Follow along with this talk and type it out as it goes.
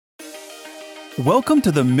Welcome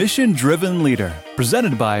to the Mission Driven Leader,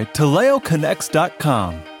 presented by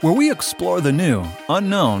TaleoConnects.com, where we explore the new,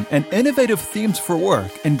 unknown, and innovative themes for work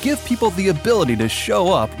and give people the ability to show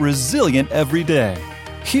up resilient every day.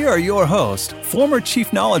 Here are your hosts, former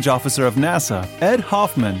Chief Knowledge Officer of NASA, Ed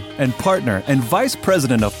Hoffman, and partner and Vice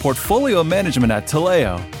President of Portfolio Management at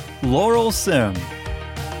Taleo, Laurel Sim.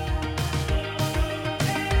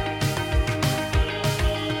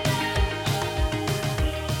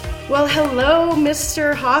 Well, hello,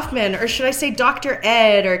 Mr. Hoffman, or should I say Dr.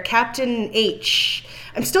 Ed or Captain H.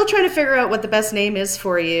 I'm still trying to figure out what the best name is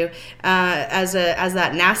for you as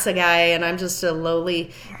that NASA guy, and I'm just a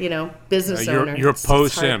lowly, business owner. You're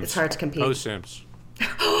Poe-Sims. It's hard to compete. Poe-Sims.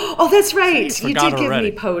 Oh, that's right. You did give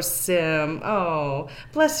already. me Poe-Sim. Oh,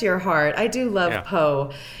 bless your heart. I do love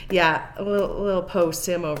Poe. Yeah, a little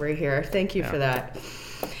Poe-Sim over here. Thank you for that.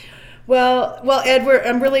 Well, Ed,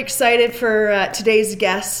 I'm really excited for today's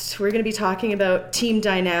guest. We're going to be talking about team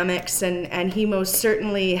dynamics, and he most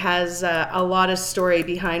certainly has a lot of story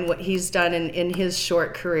behind what he's done in his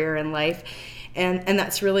short career in life, and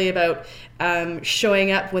that's really about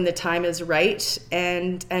showing up when the time is right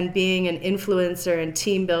and being an influencer and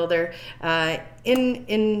team builder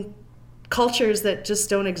in cultures that just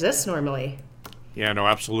don't exist normally. Yeah, no,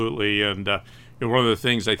 absolutely, and one of the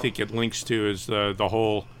things I think it links to is the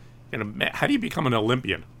whole. How do you become an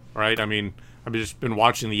Olympian, right? I mean, I've just been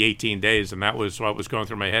watching the 18 days, and that was what was going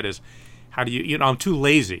through my head is, how do you, I'm too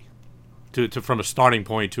lazy to from a starting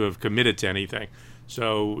point to have committed to anything.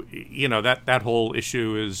 So, that whole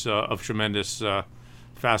issue is of tremendous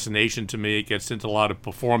fascination to me. It gets into a lot of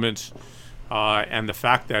performance, and the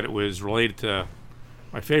fact that it was related to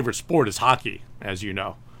my favorite sport is hockey, as you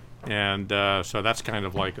know. And so that's kind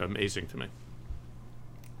of like amazing to me.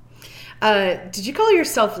 Did you call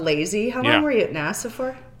yourself lazy? How long were you at NASA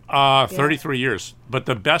for? 33 years. But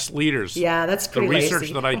the best leaders. Yeah, that's pretty lazy. The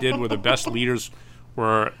research that I did were the best leaders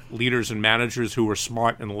were leaders and managers who were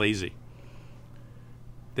smart and lazy.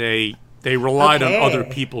 They relied on other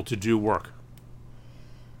people to do work.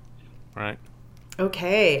 Right?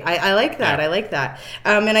 Okay, I like that. Yeah. I like that,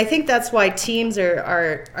 and I think that's why teams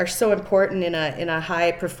are so important in a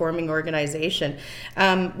high performing organization.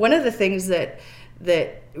 One of the things that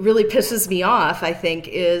really pisses me off, I think,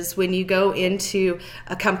 is when you go into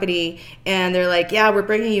a company and they're like, yeah, we're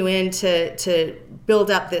bringing you in to build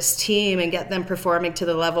up this team and get them performing to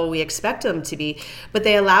the level we expect them to be, but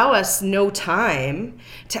they allow us no time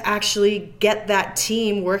to actually get that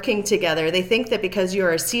team working together. They think that because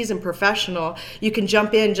you're a seasoned professional, you can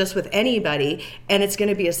jump in just with anybody and it's going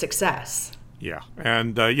to be a success. Yeah,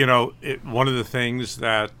 and one of the things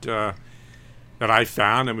that I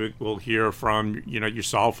found, and we'll hear from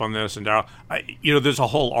yourself on this, and Daryl. There's a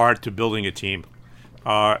whole art to building a team.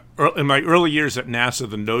 In my early years at NASA,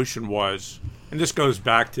 the notion was, and this goes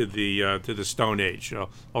back to the Stone Age,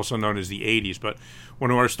 also known as the '80s. But when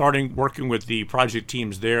we were starting working with the project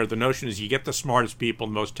teams there, the notion is you get the smartest people,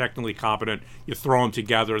 the most technically competent, you throw them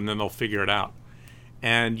together, and then they'll figure it out.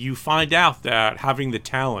 And you find out that having the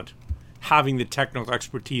talent, having the technical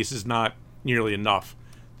expertise is not nearly enough.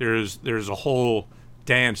 There's a whole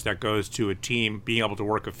dance that goes to a team being able to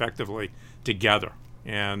work effectively together,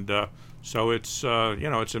 and so it's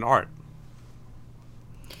it's an art.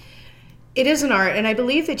 It is an art, and I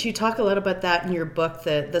believe that you talk a lot about that in your book,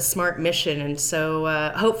 the Smart Mission. And so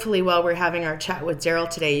hopefully, while we're having our chat with Daryl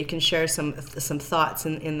today, you can share some thoughts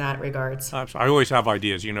in that regards. I always have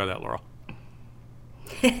ideas, you know that, Laurel.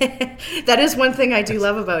 That is one thing I do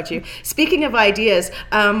love about you. Speaking of ideas,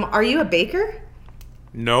 are you a baker?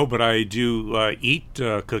 No, but I do eat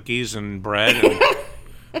cookies and bread.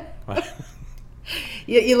 And,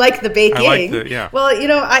 you like the baking? I like the Well,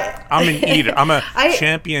 I'm an eater. I'm a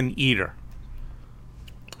champion eater.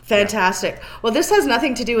 Fantastic. Yeah. Well, this has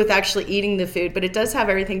nothing to do with actually eating the food, but it does have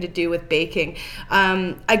everything to do with baking.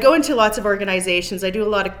 I go into lots of organizations. I do a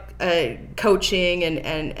lot of coaching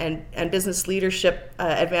and business leadership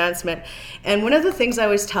advancement. And one of the things I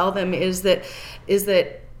always tell them is that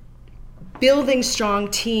building strong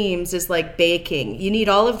teams is like baking. You need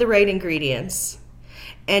all of the right ingredients,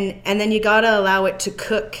 and then you got to allow it to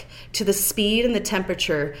cook to the speed and the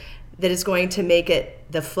temperature that is going to make it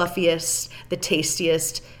the fluffiest, the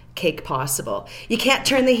tastiest cake possible. You can't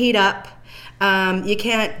turn the heat up. You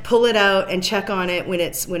can't pull it out and check on it when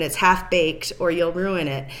it's half baked, or you'll ruin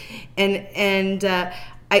it. And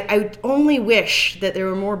I only wish that there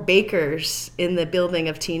were more bakers in the building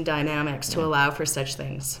of team dynamics to allow for such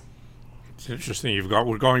things. It's interesting.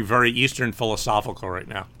 We're going very Eastern philosophical right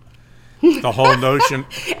now. The whole notion,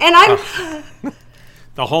 and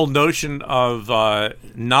the whole notion of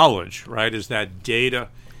knowledge, right, is that data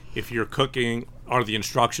if you're cooking are the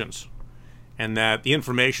instructions, and that the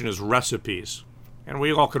information is recipes. And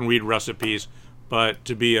we all can read recipes, but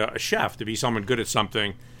to be a chef, to be someone good at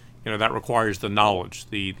something, that requires the knowledge,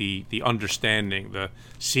 the understanding, the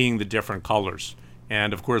seeing the different colors.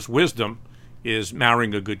 And of course, wisdom is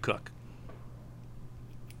marrying a good cook.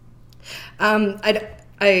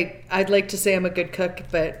 I'd like to say I'm a good cook,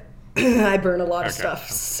 but I burn a lot of stuff,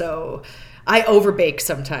 so I overbake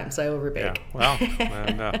sometimes. Yeah, well,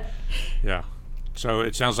 and, yeah. So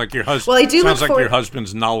it sounds like your husband. Well, I do sounds like your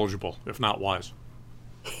husband's knowledgeable, if not wise.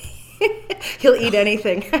 He'll eat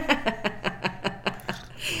anything.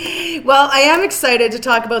 Well, I am excited to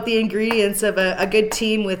talk about the ingredients of a good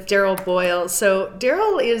team with Daryl Boyle. So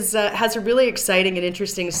Daryl has a really exciting and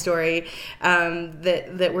interesting story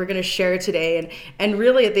that we're going to share today. And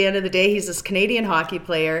really, at the end of the day, he's this Canadian hockey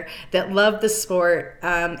player that loved the sport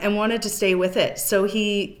and wanted to stay with it. So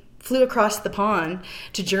he flew across the pond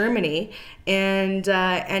to Germany and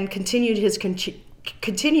continued his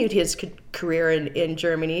career in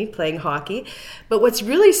Germany playing hockey. But what's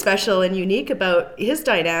really special and unique about his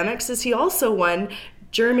dynamics is he also won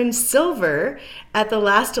German silver at the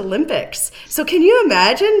last Olympics. So can you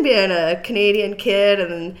imagine being a Canadian kid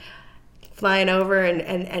and flying over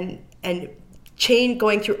and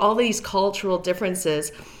going through all these cultural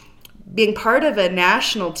differences, being part of a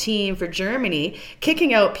national team for Germany,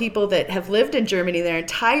 kicking out people that have lived in Germany their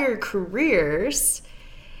entire careers,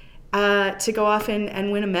 to go off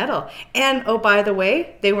and win a medal. And, oh, by the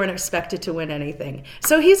way, they weren't expected to win anything.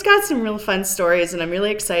 So he's got some real fun stories, and I'm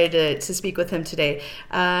really excited to speak with him today.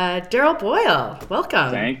 Daryl Boyle,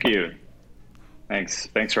 welcome. Thank you. Thanks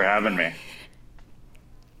for having me.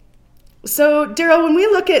 So, Daryl, when we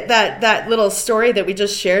look at that little story that we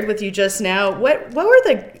just shared with you just now, what were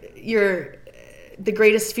the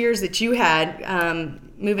greatest fears that you had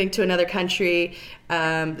moving to another country,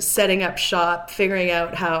 setting up shop, figuring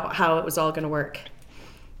out how it was all going to work?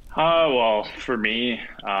 Well, for me,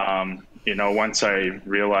 once I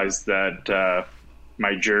realized that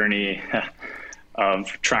my journey of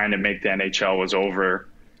trying to make the NHL was over,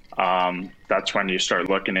 that's when you start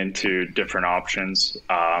looking into different options.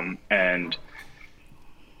 And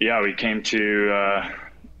yeah, we came to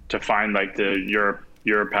find like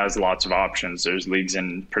Europe has lots of options. There's leagues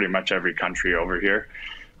in pretty much every country over here.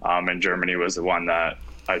 And Germany was the one that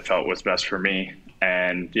I felt was best for me.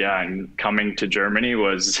 And coming to Germany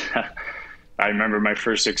was, I remember my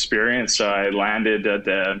first experience. I landed at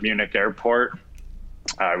the Munich airport.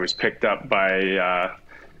 I was picked up by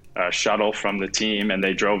a shuttle from the team, and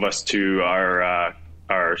they drove us to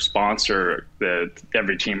our sponsor.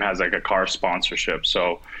 Every team has like a car sponsorship.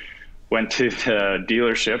 So went to the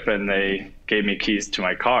dealership, and they gave me keys to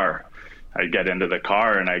my car. I get into the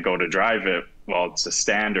car and I go to drive it. Well, it's a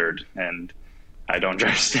standard, and I don't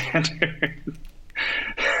drive standard.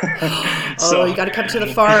 So you got to come to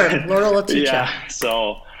the farm. Laurel will teach you. Yeah.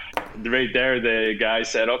 So right there, the guy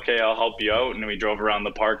said, "Okay, I'll help you out," and we drove around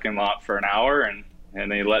the parking lot for an hour, and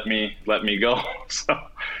they let me go. So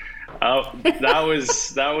that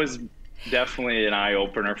was definitely an eye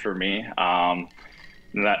opener for me.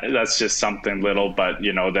 That's just something little, but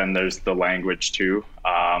then there's the language too.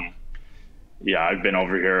 I've been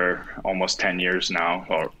over here almost 10 years now,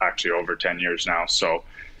 or actually over 10 years now. So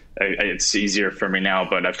it's easier for me now.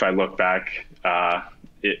 But if I look back,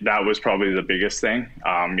 that was probably the biggest thing.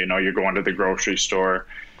 You're going to the grocery store,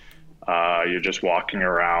 you're just walking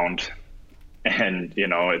around, and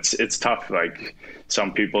it's tough. Like,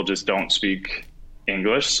 some people just don't speak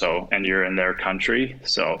English, and you're in their country.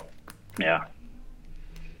 So, yeah.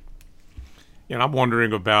 And I'm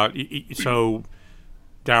wondering about, so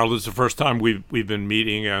Daryl, this is the first time we've been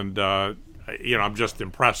meeting, and I'm just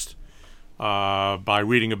impressed by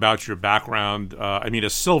reading about your background. A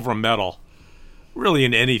silver medal, really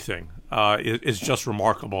in anything, is just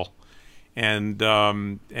remarkable, and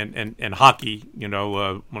hockey, one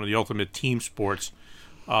of the ultimate team sports.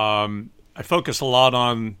 I focus a lot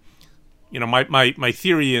on, my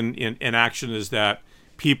theory in action is that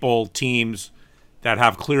teams that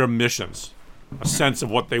have clear missions, a sense of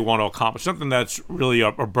what they want to accomplish, something that's really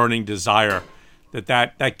a burning desire,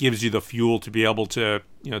 that gives you the fuel to be able to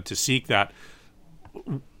to seek that.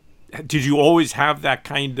 Did you always have that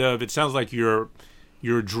kind of? It sounds like your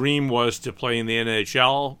dream was to play in the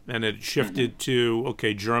NHL, and it shifted to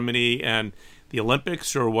Germany and the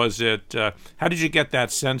Olympics, or was it? How did you get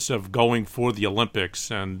that sense of going for the Olympics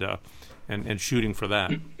and shooting for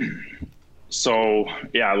that? So,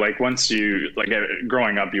 once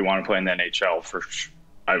growing up, you want to play in the NHL for,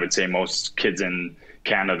 I would say, most kids in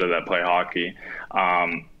Canada that play hockey.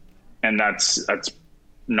 And that's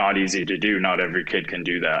not easy to do. Not every kid can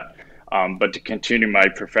do that. But to continue my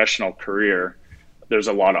professional career, there's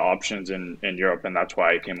a lot of options in Europe, and that's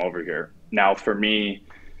why I came over here. Now, for me,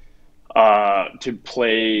 to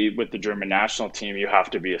play with the German national team, you have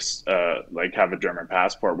to be have a German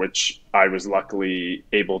passport, which I was luckily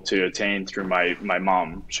able to attain through my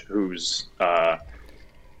mom, who's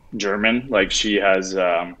German. Like, she has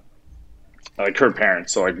like her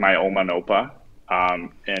parents, so like my Oma and Opa,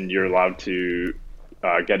 and you're allowed to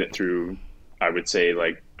get it through, I would say,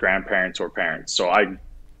 like grandparents or parents. So I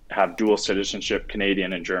have dual citizenship,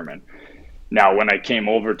 Canadian and German. Now, when I came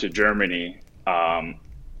over to Germany,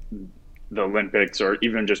 the Olympics or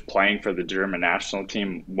even just playing for the German national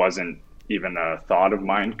team wasn't even a thought of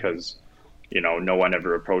mine, because, no one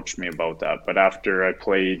ever approached me about that. But after I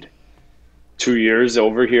played 2 years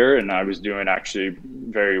over here and I was doing actually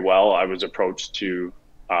very well, I was approached to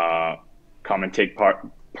come and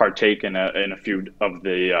partake in a few of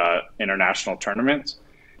the international tournaments.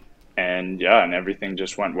 And everything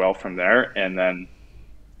just went well from there. And then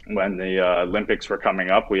when the Olympics were coming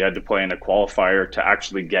up, we had to play in a qualifier to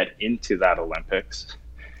actually get into that Olympics.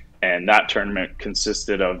 And that tournament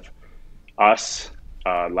consisted of us,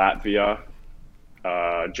 Latvia,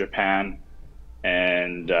 Japan,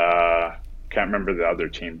 and can't remember the other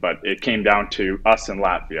team, but it came down to us and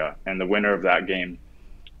Latvia. And the winner of that game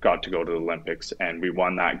got to go to the Olympics, and we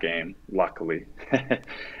won that game, luckily.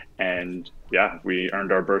 And we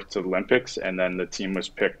earned our berth to the Olympics, and then the team was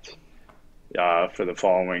picked for the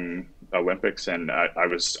following Olympics, and I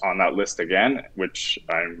was on that list again, which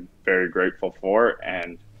I'm very grateful for.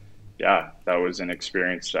 And that was an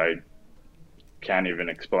experience I can't even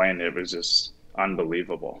explain. It was just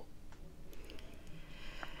unbelievable.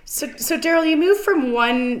 So Daryl, you moved from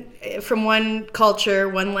one culture,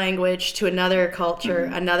 one language, to another culture,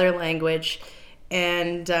 another language.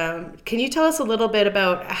 And can you tell us a little bit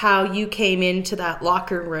about how you came into that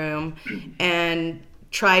locker room and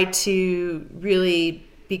tried to really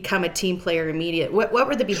become a team player immediately? What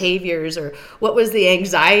were the behaviors, or what was the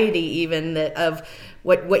anxiety even of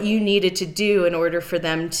what you needed to do in order for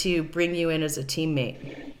them to bring you in as a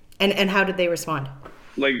teammate? And how did they respond?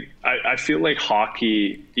 Like, I feel like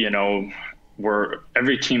hockey, where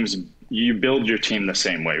every team's, you build your team the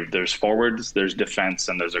same way. There's forwards, there's defense,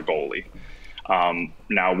 and there's a goalie.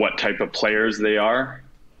 Now, what type of players they are,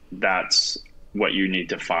 that's what you need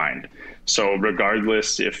to find. So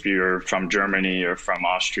regardless if you're from Germany or from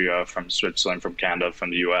Austria, from Switzerland, from Canada,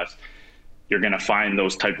 from the US, you're going to find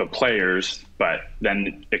those type of players, but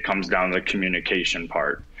then it comes down to the communication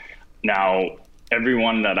part. Now,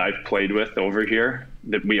 everyone that I've played with over here,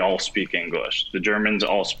 that we all speak English. The Germans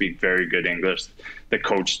all speak very good English. The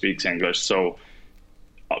coach speaks English. So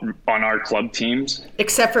on our club teams,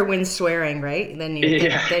 except for when swearing, right? Then you're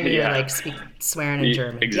like swearing in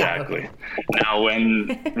German. Exactly. Okay. Now,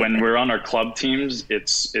 when we're on our club teams,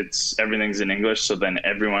 it's everything's in English. So then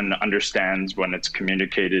everyone understands when it's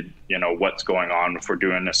communicated, what's going on, if we're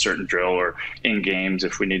doing a certain drill, or in games,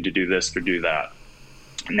 if we need to do this or do that.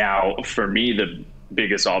 Now, for me, the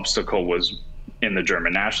biggest obstacle was in the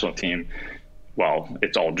German national team. Well,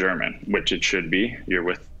 it's all German, which it should be. You're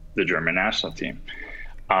with the German national team.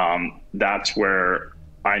 That's where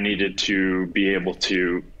I needed to be able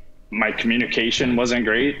to, my communication wasn't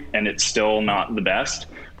great, and it's still not the best,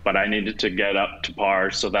 but I needed to get up to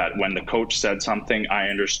par so that when the coach said something, I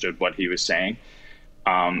understood what he was saying.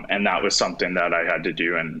 And that was something that I had to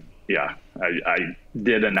do. And I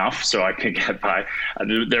did enough so I could get by.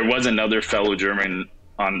 There was another fellow German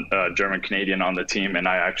Canadian on the team, and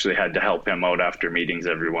I actually had to help him out after meetings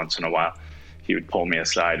every once in a while. He would pull me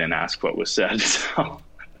aside and ask what was said. So.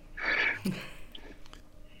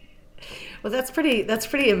 Well, that's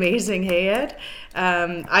pretty amazing, hey Ed.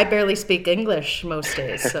 I barely speak English most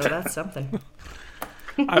days, so that's something.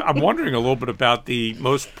 I'm wondering a little bit about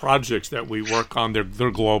most projects that we work on.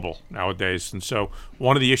 They're global nowadays, and so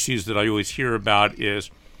one of the issues that I always hear about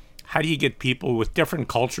is how do you get people with different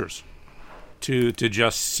cultures to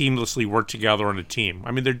just seamlessly work together on a team?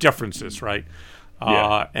 I mean, there are differences, right?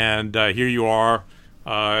 And here you are,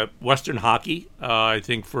 Western hockey, I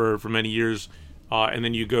think for many years, and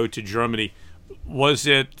then you go to Germany. Was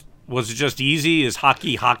it just easy? Is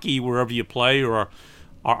hockey wherever you play, or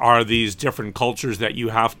are these different cultures that you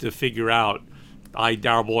have to figure out?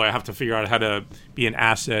 Daryl Boyle, I have to figure out how to be an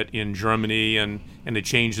asset in Germany, and it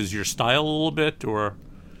changes your style a little bit, or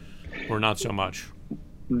not so much?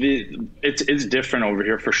 It's different over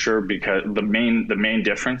here for sure, because the main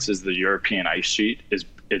difference is the European ice sheet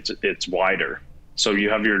it's wider. So you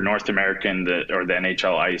have your North American or the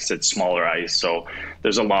NHL ice, it's smaller ice. So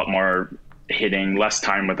there's a lot more hitting, less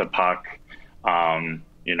time with a puck.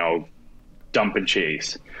 dump and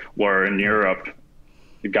chase. Where in Europe,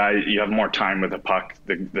 you have more time with the puck.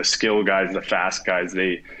 The skill guys, the fast guys,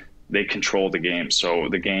 they control the game. So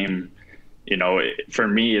the game, for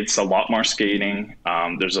me, it's a lot more skating.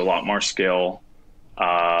 There's a lot more skill.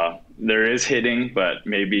 There is hitting, but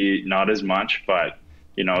maybe not as much. But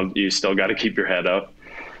you still got to keep your head up.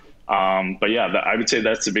 But yeah, I would say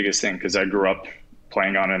that's the biggest thing, because I grew up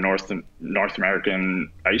playing on a North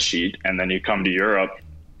American ice sheet, and then you come to Europe.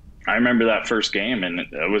 I remember that first game, and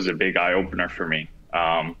it was a big eye opener for me.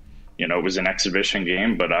 It was an exhibition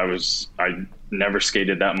game, but I never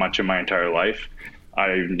skated that much in my entire life.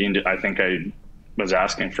 I think I was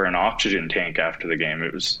asking for an oxygen tank after the game.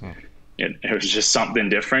 It was just something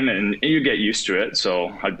different, and you get used to it.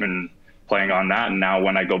 So I've been playing on that, and now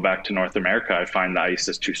when I go back to North America, I find the ice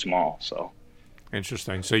is too small. So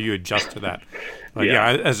interesting. So you adjust to that. But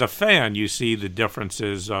yeah, as a fan, you see the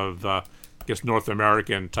differences of I guess North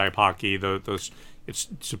American type hockey. It's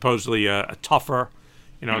supposedly a tougher,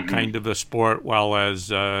 kind of a sport, while as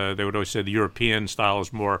they would always say the European style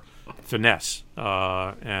is more finesse.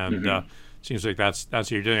 Seems like that's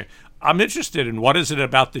what you're doing. I'm interested in, what is it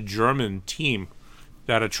about the German team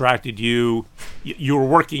that attracted you? You were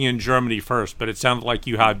working in Germany first, but it sounded like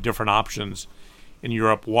you had different options in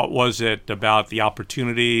Europe. What was it about the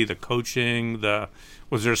opportunity, the coaching?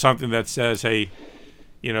 Was there something that says, hey,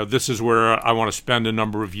 this is where I want to spend a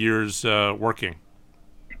number of years working?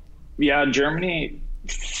 Yeah, Germany,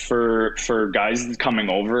 for guys coming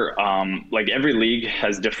over, like every league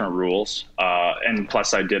has different rules. And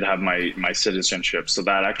plus I did have my citizenship. So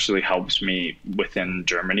that actually helps me within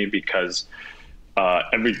Germany, because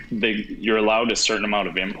you're allowed a certain amount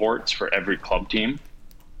of imports for every club team.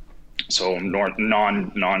 So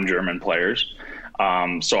non-German players.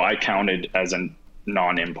 So I counted as a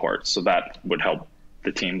non-import. So that would help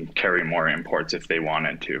the team carry more imports if they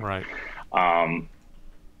wanted to. Right.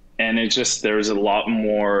 And it's just, there's a lot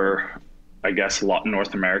more, I guess, a lot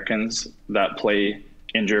North Americans that play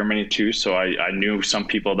in Germany too. So I knew some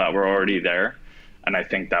people that were already there. And I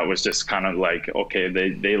think that was just kind of like, okay,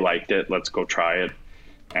 they liked it. Let's go try it.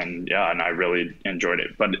 And and I really enjoyed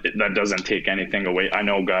it. But that doesn't take anything away. I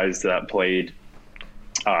know guys that played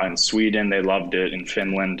in Sweden, they loved it. In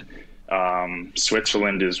Finland,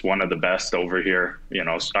 Switzerland is one of the best over here. I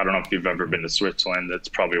don't know if you've ever been to Switzerland. It's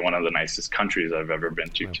probably one of the nicest countries I've ever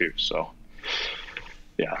been to too. So,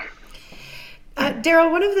 yeah.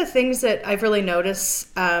 Daryl, one of the things that I've really noticed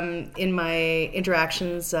in my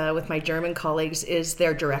interactions with my German colleagues is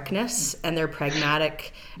their directness and their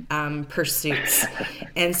pragmatic pursuits.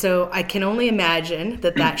 And so I can only imagine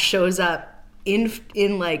that shows up in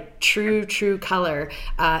like true color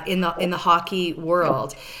in the hockey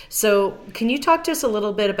world. So can you talk to us a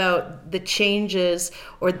little bit about the changes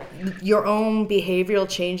or your own behavioral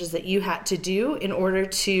changes that you had to do in order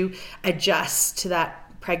to adjust to that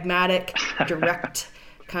pragmatic, direct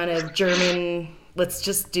kind of German, let's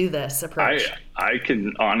just do this approach? I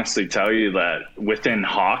can honestly tell you that within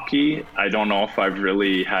hockey, I don't know if I've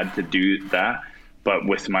really had to do that, but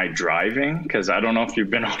with my driving, because I don't know if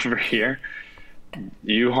you've been over here,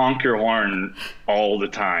 you honk your horn all the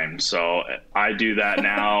time. So I do that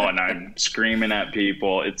now, and I'm screaming at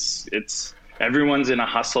people. It's everyone's in a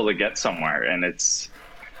hustle to get somewhere, and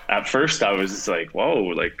at first I was just like, whoa,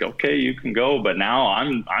 like, okay, you can go. But now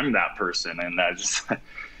I'm that person. And I just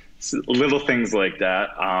little things like that.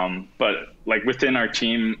 But like within our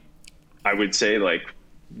team, I would say like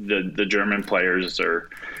the German players are,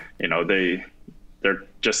 they're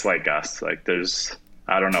just like us. Like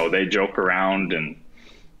I don't know, they joke around, and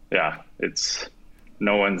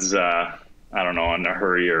no one's, in a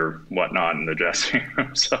hurry or whatnot in the dressing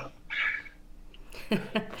room. So.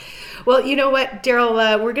 Well, you know what,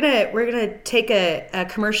 Daryl, we're gonna take a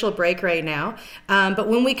commercial break right now. But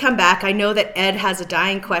when we come back, I know that Ed has a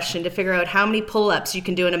dying question to figure out how many pull-ups you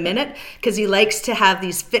can do in a minute, because he likes to have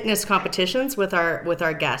these fitness competitions with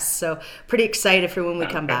our guests. So pretty excited for when we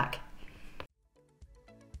come back.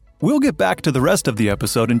 We'll get back to the rest of the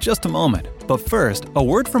episode in just a moment. But first, a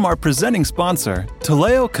word from our presenting sponsor,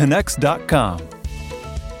 TaleoConnects.com.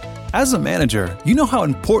 As a manager, you know how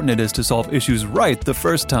important it is to solve issues right the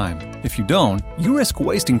first time. If you don't, you risk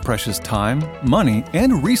wasting precious time, money,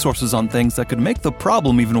 and resources on things that could make the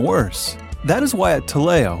problem even worse. That is why at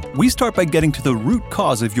Taleo, we start by getting to the root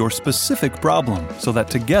cause of your specific problem, so that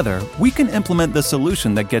together, we can implement the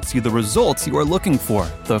solution that gets you the results you are looking for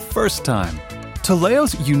the first time.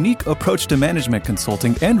 Taleo's unique approach to management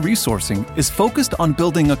consulting and resourcing is focused on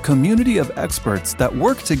building a community of experts that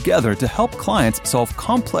work together to help clients solve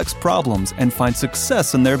complex problems and find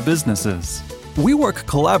success in their businesses. We work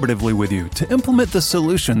collaboratively with you to implement the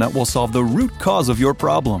solution that will solve the root cause of your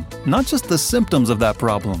problem, not just the symptoms of that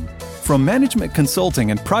problem. From management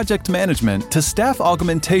consulting and project management to staff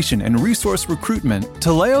augmentation and resource recruitment,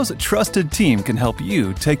 Talayo's trusted team can help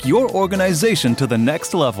you take your organization to the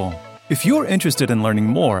next level. If you're interested in learning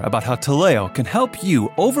more about how Talayo can help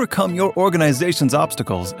you overcome your organization's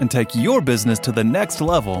obstacles and take your business to the next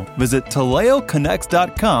level, visit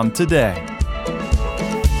TalayoConnects.com today.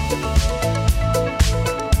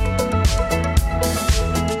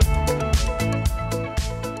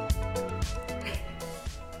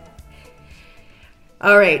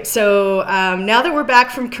 All right, so now that we're back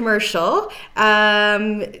from commercial,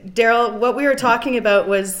 Daryl, what we were talking about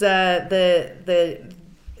was the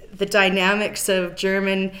dynamics of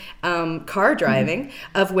German car driving,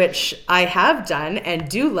 of which I have done and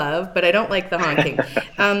do love, but I don't like the honking.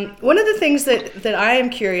 One of the things that I am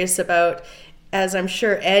curious about, as I'm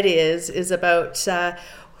sure Ed is about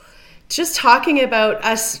just talking about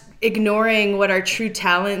us ignoring what our true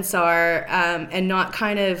talents are and not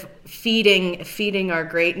kind of feeding our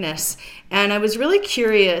greatness. And I was really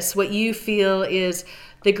curious what you feel is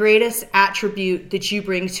the greatest attribute that you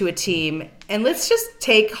bring to a team. And let's just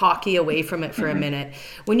take hockey away from it for a minute.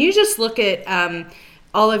 When you just look at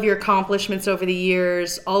all of your accomplishments over the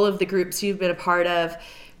years, all of the groups you've been a part of,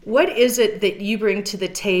 what is it that you bring to the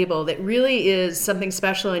table that really is something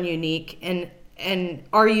special and unique? And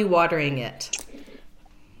are you watering it?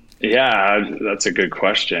 Yeah, that's a good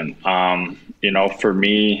question. For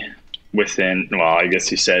me, I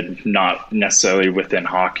guess you said not necessarily within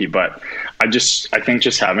hockey, but I think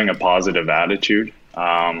just having a positive attitude.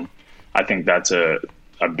 I think that's a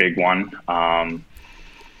big one. And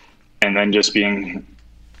then just being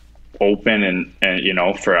open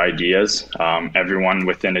and for ideas. Everyone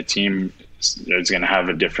within a team is going to have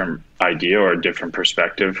a different idea or a different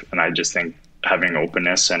perspective. And I just think having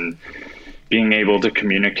openness and being able to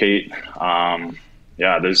communicate.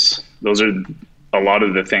 Those are a lot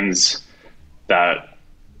of the things that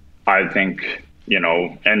I think,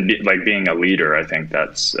 and like being a leader, I think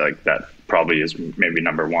that's like, that probably is maybe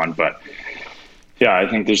number one, but yeah, I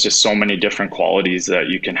think there's just so many different qualities that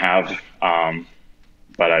you can have.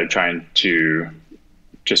 But I try to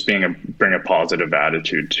just bring a positive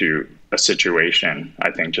attitude to a situation,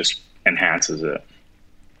 I think just enhances it.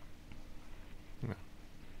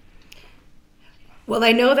 Well,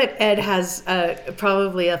 I know that Ed has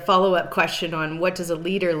probably a follow-up question on what does a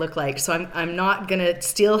leader look like, so I'm not going to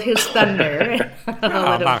steal his thunder.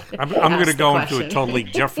 I'm going to go into a totally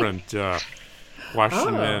different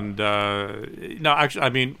question. And no, actually, I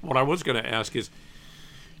mean, what I was going to ask is,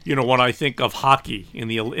 when I think of hockey, in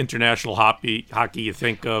the international hockey, you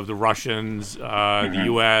think of the Russians, the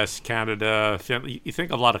U.S., Canada, Finland. You think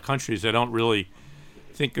of a lot of countries that don't really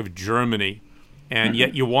think of Germany. And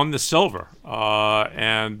yet you won the silver, so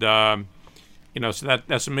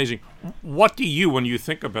that's amazing. What do you, when you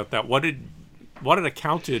think about that, what had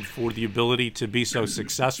accounted for the ability to be so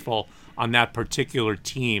successful on that particular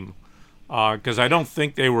team? Because I don't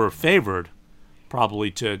think they were favored,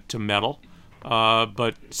 probably to medal,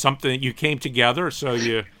 but something you came together. So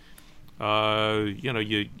you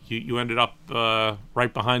ended up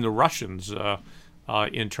right behind the Russians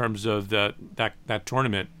in terms of that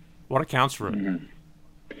tournament. What accounts for it?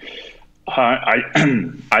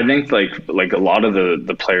 I think like a lot of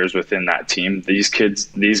the players within that team, these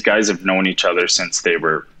guys have known each other since they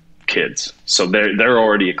were kids, so they're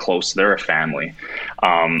already close. They're a family.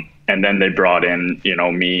 And then they brought in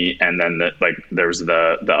me, and then there's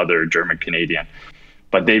the other German Canadian,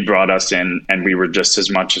 but they brought us in, and we were just as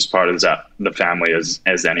much as part of the family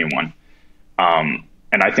as anyone. And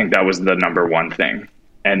I think that was the number one thing.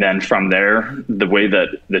 And then from there, the way that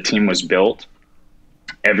the team was built,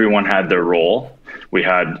 everyone had their role. We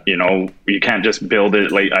had, you can't just build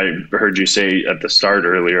it. Like I heard you say at the start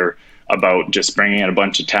earlier about just bringing in a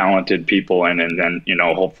bunch of talented people in, and then,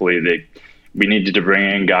 hopefully we needed to bring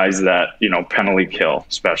in guys that, penalty kill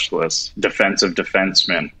specialists, defensive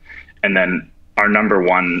defensemen. And then our number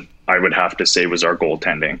one, I would have to say, was our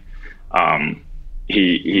goaltending.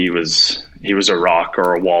 He was a rock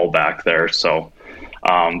or a wall back there. So,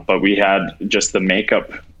 but we had just the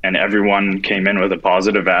makeup, and everyone came in with a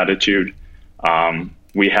positive attitude.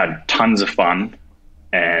 We had tons of fun,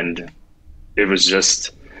 and it was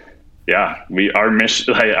just, our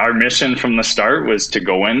mission from the start was to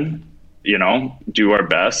go in, do our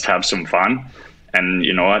best, have some fun. And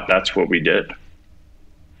you know what? That's what we did.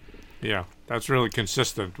 Yeah, that's really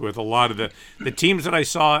consistent with a lot of the teams that I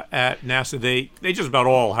saw at NASA. They just about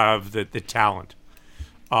all have the talent.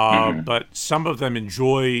 But some of them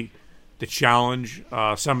enjoy the challenge.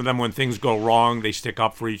 Some of them, when things go wrong, they stick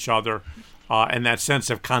up for each other, and that sense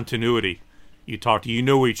of continuity. You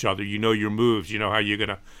know each other, you know your moves, you know how you're going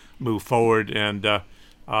to move forward, and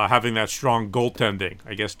having that strong goaltending,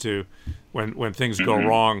 I guess, to when things go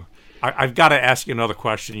wrong. I've got to ask you another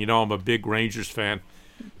question. You know, I'm a big Rangers fan.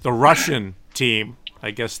 The Russian team,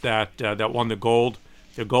 I guess, that won the gold,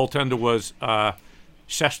 the goaltender was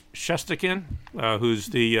Shesterkin, who's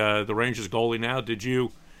the Rangers goalie now. Did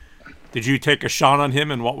you take a shot on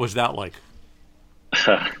him, and what was that like?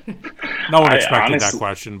 No one expected that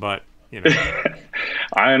question, but you know.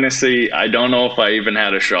 Honestly, I don't know if I even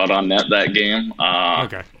had a shot on net that game.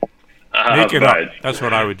 Okay. Make it up. That's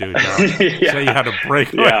what I would do. Yeah. Say you had a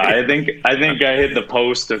breakaway. Yeah, I think I hit the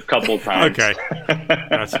post a couple times. Okay.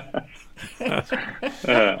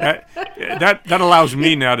 That allows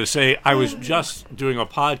me now to say I was just doing a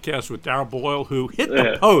podcast with Daryl Boyle, who hit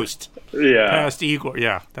the post past Igor.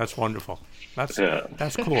 Yeah, that's wonderful. That's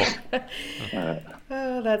cool.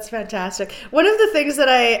 Oh, that's fantastic. One of the things that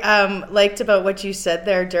I liked about what you said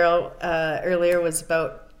there, Daryl, earlier was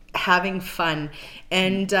about having fun.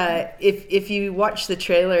 And if you watch the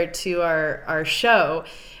trailer to our show,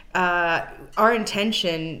 our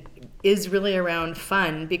intention is really around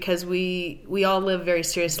fun, because we all live very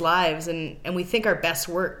serious lives, and we think our best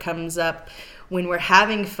work comes up when we're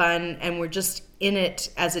having fun and we're just in it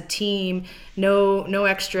as a team. No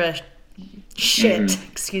extra shit,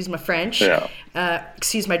 excuse my French,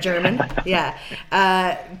 excuse my German,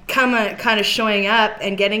 kind of showing up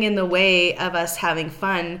and getting in the way of us having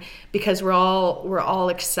fun, because we're all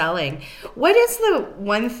excelling. What is the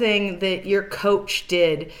one thing that your coach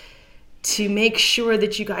did to make sure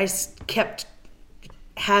that you guys kept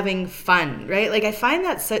having fun, right? Like, I find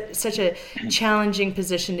that such a challenging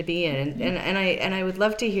position to be in, and I would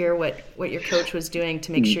love to hear what your coach was doing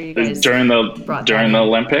to make sure you guys during the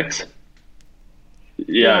Olympics.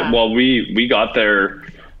 Yeah, well, we got there.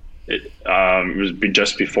 It was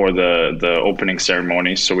just before the opening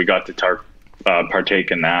ceremony, so we got to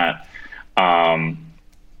partake in that.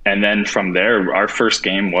 And then from there, our first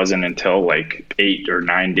game wasn't until like 8 or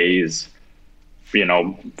 9 days,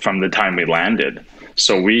 from the time we landed.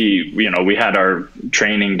 So we had our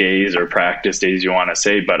training days or practice days, you want to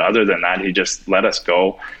say, but other than that, he just let us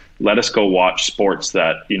go watch sports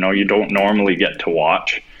that, you don't normally get to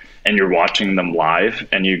watch, and you're watching them live,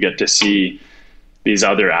 and you get to see these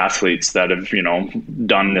other athletes that have,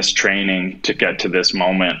 done this training to get to this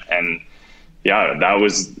moment. And yeah, that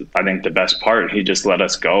was, I think, the best part. He just let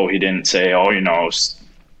us go. He didn't say,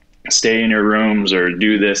 stay in your rooms or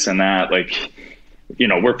do this and that. Like,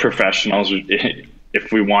 we're professionals.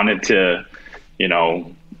 If we wanted to,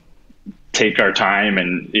 take our time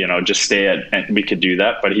and, just stay and we could do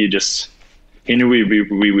that. But he knew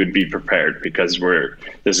we would be prepared, because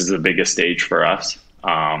this is the biggest stage for us.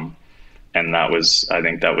 And I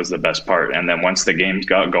think that was the best part. And then once the games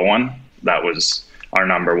got going, that was our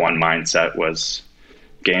number one mindset, was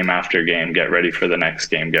game after game, get ready for the next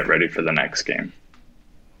game, get ready for the next game.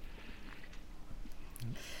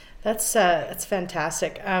 That's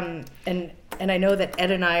fantastic. And I know that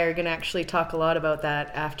Ed and I are going to actually talk a lot about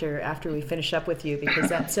that after we finish up with you, because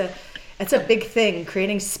that's a big thing,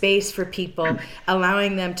 creating space for people,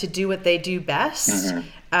 allowing them to do what they do best,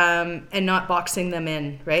 and not boxing them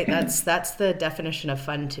in, right? That's the definition of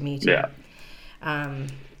fun to me too.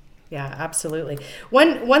 Yeah, absolutely.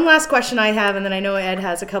 One last question I have, and then I know Ed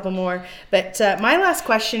has a couple more, but my last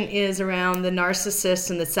question is around the narcissists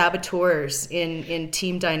and the saboteurs in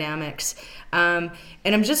team dynamics. And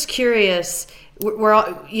I'm just curious, we're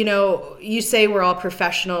all, you say we're all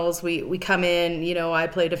professionals. We come in, I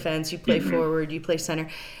play defense, you play forward, you play center.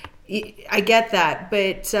 I get that,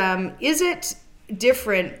 but is it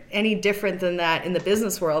any different than that in the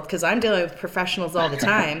business world? Because I'm dealing with professionals all the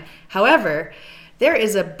time. However, there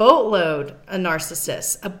is a boatload of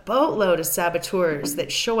narcissists, a boatload of saboteurs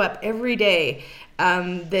that show up every day.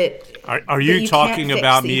 Are you talking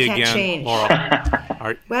about me again, Laurel?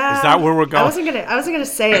 Well, is that where we're going? I wasn't gonna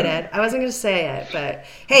say it, Ed. I wasn't gonna say it, but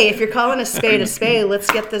hey, if you're calling a spade,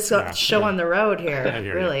 let's get this show on the road here.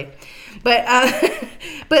 Really. But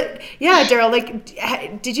yeah, Daryl,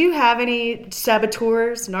 like, did you have any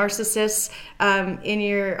saboteurs, narcissists in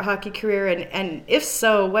your hockey career? And if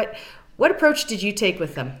so, what approach did you take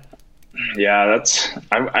with them? Yeah,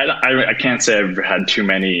 I can't say I've had too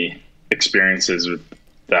many experiences with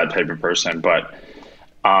that type of person, but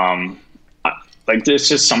like, it's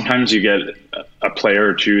just sometimes you get a player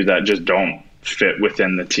or two that just don't fit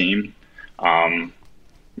within the team.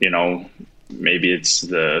 Maybe it's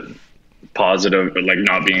the positive, like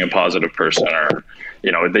not being a positive person, or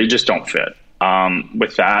they just don't fit.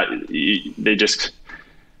 with that, they just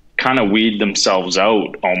kind of weed themselves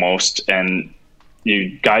out almost, and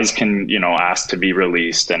you guys can, ask to be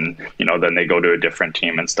released, and, then they go to a different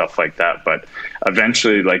team and stuff like that. But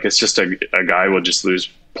eventually, like, it's just a guy will just lose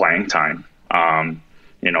playing time.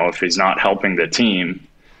 If he's not helping the team,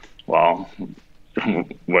 well,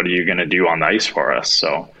 what are you going to do on the ice for us?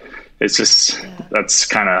 So it's just, that's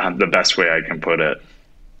kind of the best way I can put it.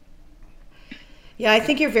 Yeah, I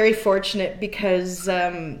think you're very fortunate because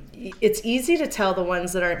it's easy to tell the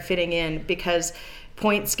ones that aren't fitting in because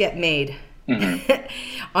points get made. Mm-hmm.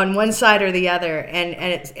 on one side or the other, and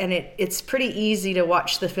it's pretty easy to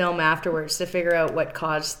watch the film afterwards to figure out what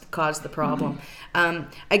caused the problem. Mm-hmm.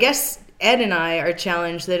 I guess Ed and I are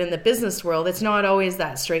challenged that in the business world, it's not always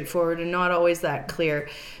that straightforward and not always that clear.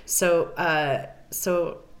 So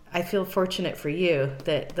I feel fortunate for you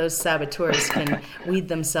that those saboteurs can weed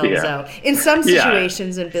themselves out. In some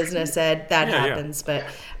situations in business, Ed, that happens, but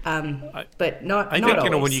not. I think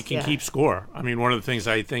always. When you can keep score. I mean, one of the things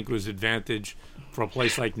I think was advantage for a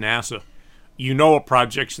place like NASA. A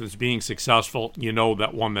project that's being successful.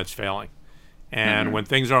 That one that's failing, and when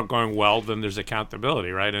things aren't going well, then there's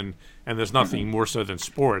accountability, right? And there's nothing more so than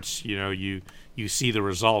sports. You see the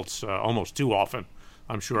results almost too often.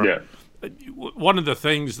 I'm sure. Yeah. One of the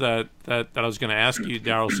things that I was going to ask you,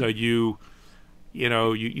 Daryl, so you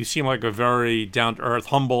seem like a very down-to-earth,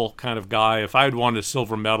 humble kind of guy. If I had won a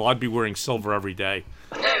silver medal, I'd be wearing silver every day,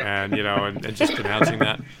 and and just announcing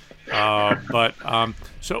that.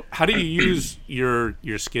 So how do you use your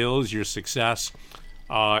skills, your success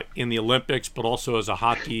in the Olympics, but also as a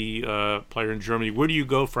hockey player in Germany? Where do you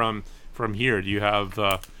go from here? Do you have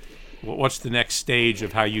what's the next stage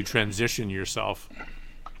of how you transition yourself?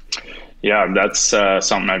 Yeah, that's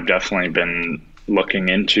something I've definitely been looking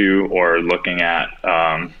into or looking at.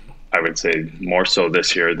 I would say more so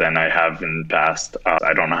this year than I have in the past.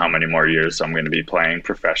 I don't know how many more years I'm going to be playing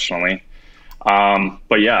professionally.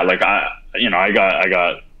 But yeah, like I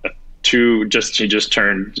got he just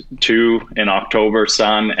turned 2 in October,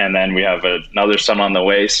 son, and then we have another son on the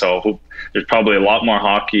way. So there's probably a lot more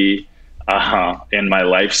hockey in my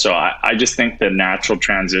life. So I just think the natural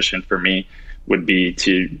transition for me would be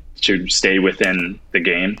to stay within the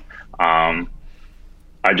game. I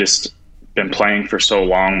just been playing for so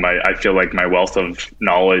long. I feel like my wealth of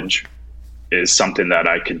knowledge is something that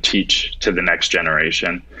I can teach to the next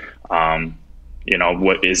generation.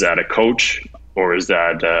 What is that, a coach or is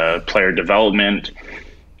that player development?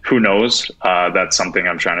 Who knows? That's something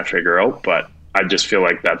I'm trying to figure out, but I just feel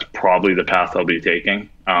like that's probably the path I'll be taking.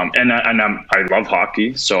 I love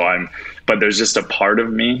hockey, but there's just a part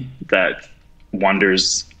of me that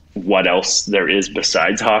wonders what else there is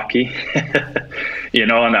besides hockey, but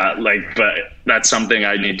that's something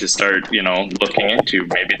I need to start, looking into.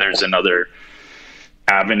 Maybe there's another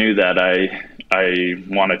avenue that I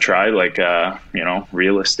want to try, like,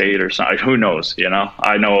 real estate or something. Who knows?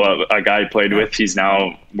 I know a guy I played with, he's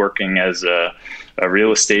now working as a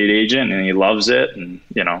real estate agent and he loves it. And,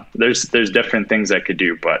 there's different things I could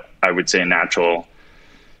do, but I would say natural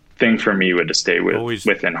thing for me would to stay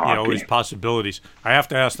within hockey. Always possibilities. I have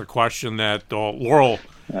to ask the question that Laurel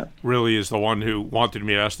really is the one who wanted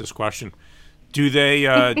me to ask this question. Do they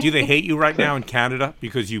hate you right now in Canada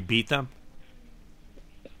because you beat them?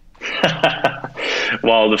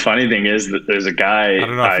 Well, the funny thing is that there's a guy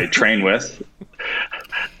I train with.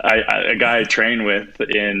 A guy I train with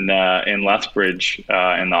in Lethbridge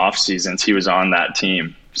in the off seasons. He was on that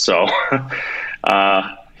team, so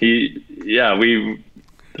he's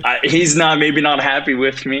maybe not happy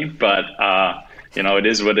with me, but it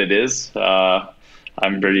is what it is.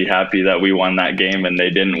 I'm pretty happy that we won that game and they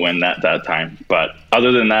didn't win that time. But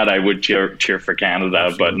other than that, I would cheer for Canada.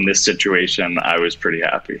 Absolutely. But in this situation, I was pretty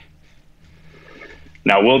happy.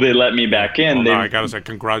 Now, will they let me back in? I gotta say,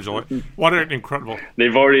 congratulations! What an incredible!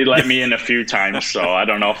 They've already let me in a few times, so I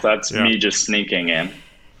don't know if that's me just sneaking in.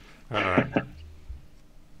 All right.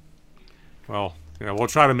 Well, we'll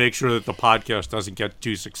try to make sure that the podcast doesn't get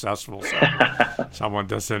too successful, so someone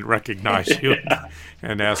doesn't recognize you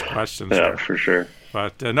and ask questions. Yeah, there. For sure.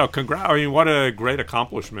 But no, congrats! I mean, what a great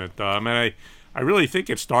accomplishment. I really think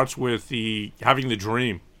it starts with having the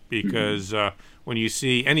dream, because when you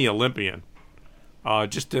see any Olympian.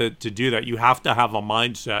 Just to do that, you have to have a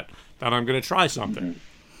mindset that I'm going to try something.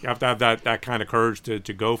 Mm-hmm. You have to have that kind of courage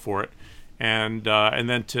to go for it, and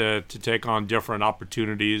then to take on different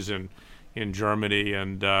opportunities in Germany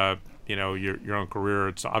and your own career.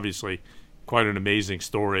 It's obviously quite an amazing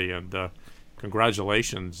story, and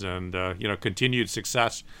congratulations, and continued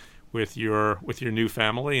success with your new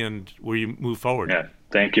family and where you move forward. Yeah,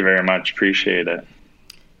 thank you very much. Appreciate it.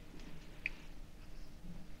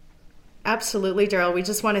 Absolutely, Daryl. We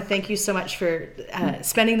just want to thank you so much for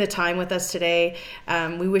spending the time with us today.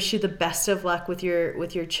 We wish you the best of luck with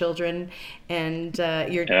your children and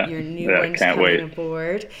your new ones coming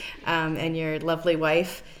aboard, and your lovely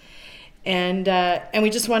wife. And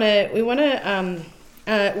we just want to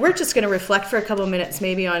we're just going to reflect for a couple of minutes,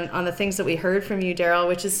 maybe on the things that we heard from you, Daryl,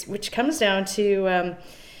 which comes down to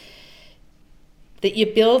that you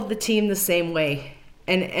build the team the same way.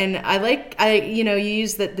 And you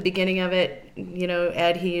used the beginning of it,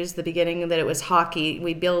 Ed, he used the beginning that it was hockey.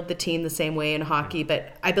 We build the team the same way in hockey,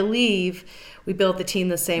 but I believe we build the team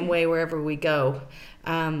the same way wherever we go.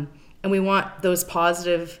 And we want those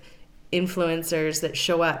positive influencers that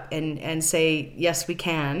show up and say, yes, we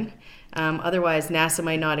can. Otherwise, NASA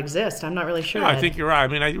might not exist. I'm not really sure. No, I think you're right. I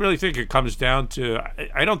mean, I really think it comes down to,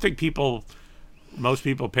 I don't think most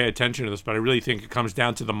people pay attention to this, but I really think it comes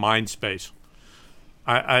down to the mind space.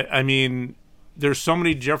 I mean, there's so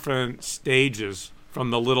many different stages from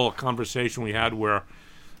the little conversation we had where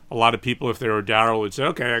a lot of people, if they were Daryl, would say,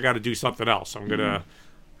 okay, I got to do something else. I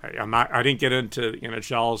didn't get into the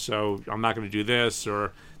NHL, so I'm not going to do this,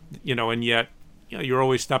 or, and yet, you're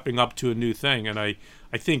always stepping up to a new thing. And I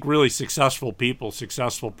think really successful people,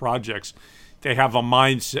 successful projects, they have a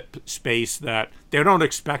mind space that they don't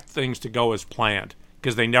expect things to go as planned,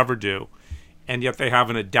 because they never do. And yet they have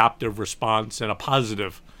an adaptive response and a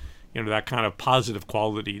positive, that kind of positive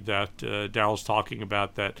quality that Daryl's talking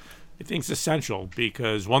about, that I think is essential,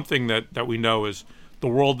 because one thing that we know is the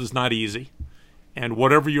world is not easy, and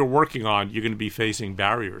whatever you're working on, you're going to be facing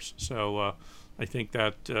barriers. So I think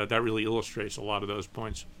that really illustrates a lot of those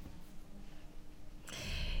points.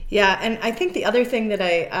 Yeah, and I think the other thing that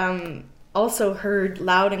I also heard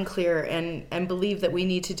loud and clear and believe that we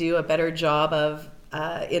need to do a better job of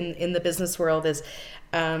in the business world is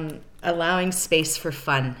allowing space for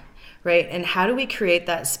fun, right? And how do we create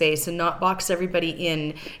that space and not box everybody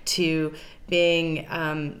in to being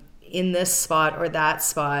in this spot or that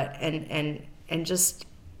spot and just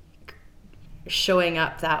showing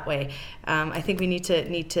up that way? I think we need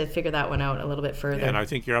to figure that one out a little bit further. Yeah, and I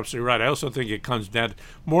think you're absolutely right. I also think it comes down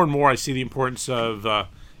more and more. I see the importance of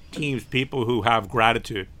teams, people who have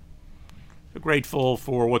gratitude. They're grateful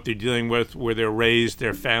for what they're dealing with, where they're raised,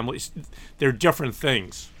 their families. They're different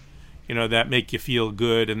things, that make you feel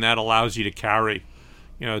good, and that allows you to carry,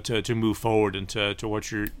 to move forward and to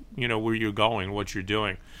what you're, where you're going, what you're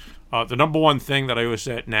doing. The number one thing that I always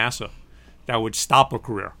say at NASA that would stop a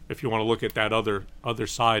career, if you want to look at that other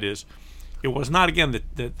side, is it was not, again,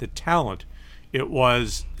 the talent. It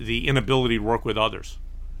was the inability to work with others.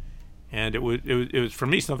 And it was for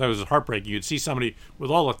me, sometimes it was heartbreaking. You'd see somebody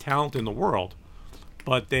with all the talent in the world,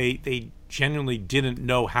 but they genuinely didn't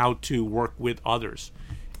know how to work with others.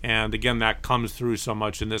 And again, that comes through so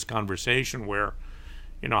much in this conversation where,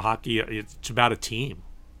 hockey, it's about a team,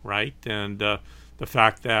 right? And the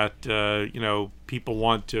fact that, people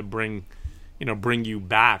want to bring you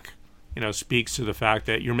back, speaks to the fact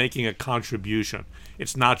that you're making a contribution.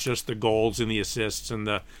 It's not just the goals and the assists and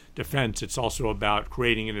the defense. It's also about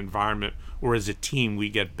creating an environment where as a team we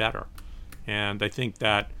get better. And I think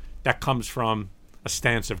that comes from a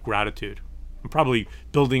stance of gratitude. I'm probably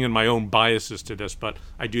building in my own biases to this, but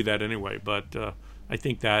I do that anyway. But I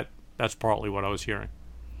think that's partly what I was hearing.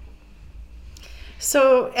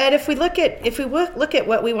 So, Ed, if we look at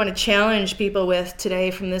what we want to challenge people with today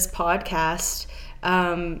from this podcast,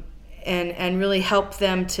 and really help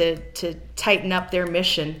them to tighten up their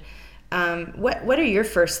mission, what are your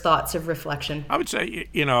first thoughts of reflection? I would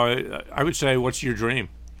say, what's your dream?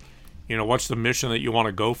 What's the mission that you want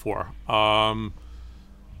to go for?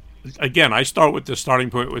 Again, I start with the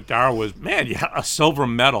starting point with Daryl was, man, yeah, a silver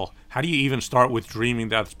medal. How do you even start with dreaming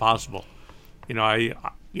that's possible? I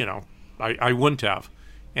wouldn't have.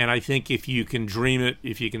 And I think if you can dream it,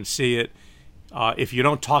 if you can see it, if you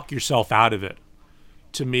don't talk yourself out of it,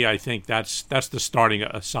 to me, I think that's the starting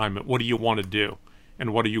assignment. What do you want to do?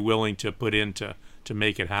 And what are you willing to put in to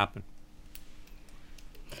make it happen?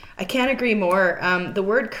 I can't agree more. The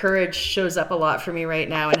word courage shows up a lot for me right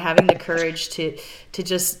now, and having the courage to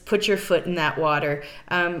just put your foot in that water.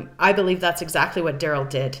 I believe that's exactly what Daryl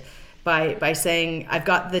did by saying, I've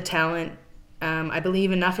got the talent, I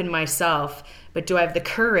believe enough in myself, but do I have the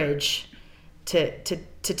courage to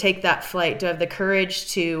take that flight? Do I have the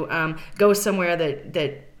courage to go somewhere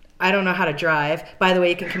that I don't know how to drive? By the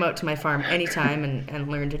way, you can come out to my farm anytime and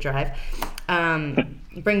learn to drive.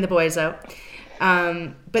 Bring the boys out.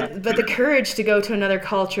 But the courage to go to another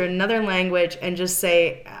culture, another language, and just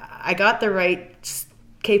say, I got the right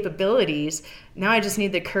capabilities. Now I just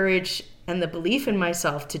need the courage and the belief in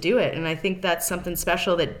myself to do it. And I think that's something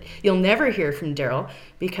special that you'll never hear from Daryl,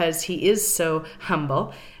 because he is so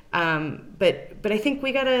humble. But I think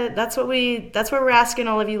that's what we're asking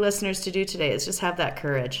all of you listeners to do today, is just have that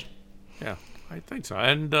courage. Yeah, I think so.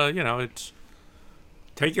 And, it's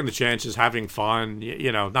taking the chances, having fun,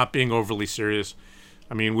 not being overly serious.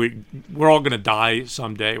 I mean, we're all going to die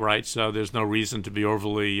someday, right? So there's no reason to be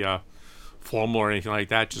overly formal or anything like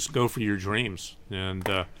that. Just go for your dreams and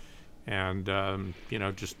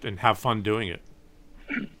have fun doing it.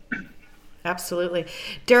 Absolutely.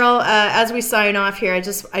 Daryl, as we sign off here, I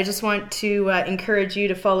just want to encourage you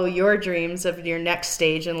to follow your dreams of your next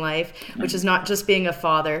stage in life, which is not just being a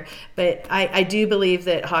father, but I do believe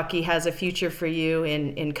that hockey has a future for you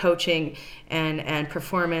in coaching and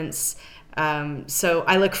performance. So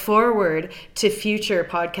I look forward to future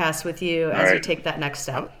podcasts with you as you take that next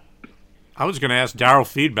step. I was going to ask Daryl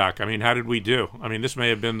feedback. I mean, how did we do? I mean, this may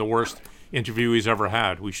have been the worst interview he's ever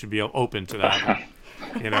had. We should be open to that.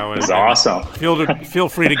 It's awesome. Feel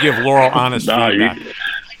free to give Laurel honest feedback,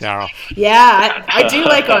 Daryl. Yeah, I do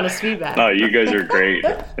like honest feedback. No, you guys are great.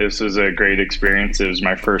 This was a great experience. It was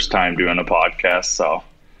my first time doing a podcast, so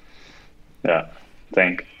yeah,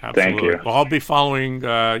 thank you. Well, I'll be following.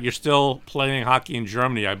 You're still playing hockey in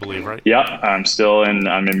Germany, I believe, right? Yeah, I'm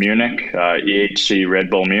in Munich, EHC Red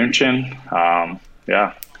Bull München.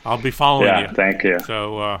 Yeah. I'll be following you. Yeah, thank you.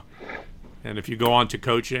 So, and if you go on to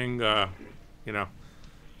coaching, I'll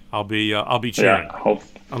be cheering. Yeah,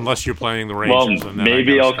 unless you're playing the Rangers. Well, and then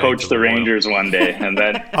maybe I'll coach the Rangers one day, and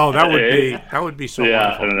then. Oh, that would be so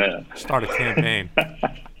wonderful. And then, start a campaign.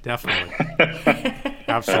 Definitely.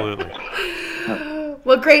 Absolutely.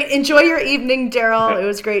 Well, great. Enjoy your evening, Daryl. It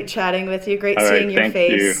was great chatting with you. Great seeing your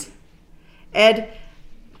face. You. Ed,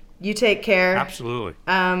 you take care. Absolutely.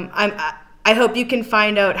 I hope you can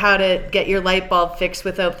find out how to get your light bulb fixed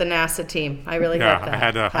without the NASA team. I really hope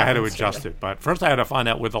that. I had to adjust it, but first I had to find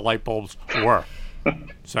out where the light bulbs were.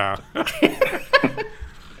 So,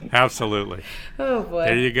 absolutely. Oh boy.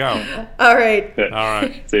 There you go. All right.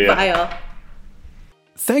 See ya. Bye, all.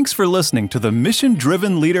 Thanks for listening to the Mission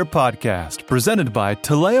Driven Leader podcast, presented by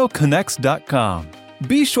TaleoConnects.com.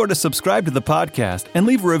 Be sure to subscribe to the podcast and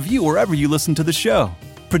leave a review wherever you listen to the show.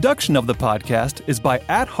 Production of the podcast is by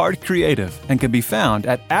 @Heart Creative and can be found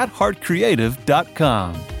at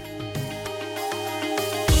 @HeartCreative.com.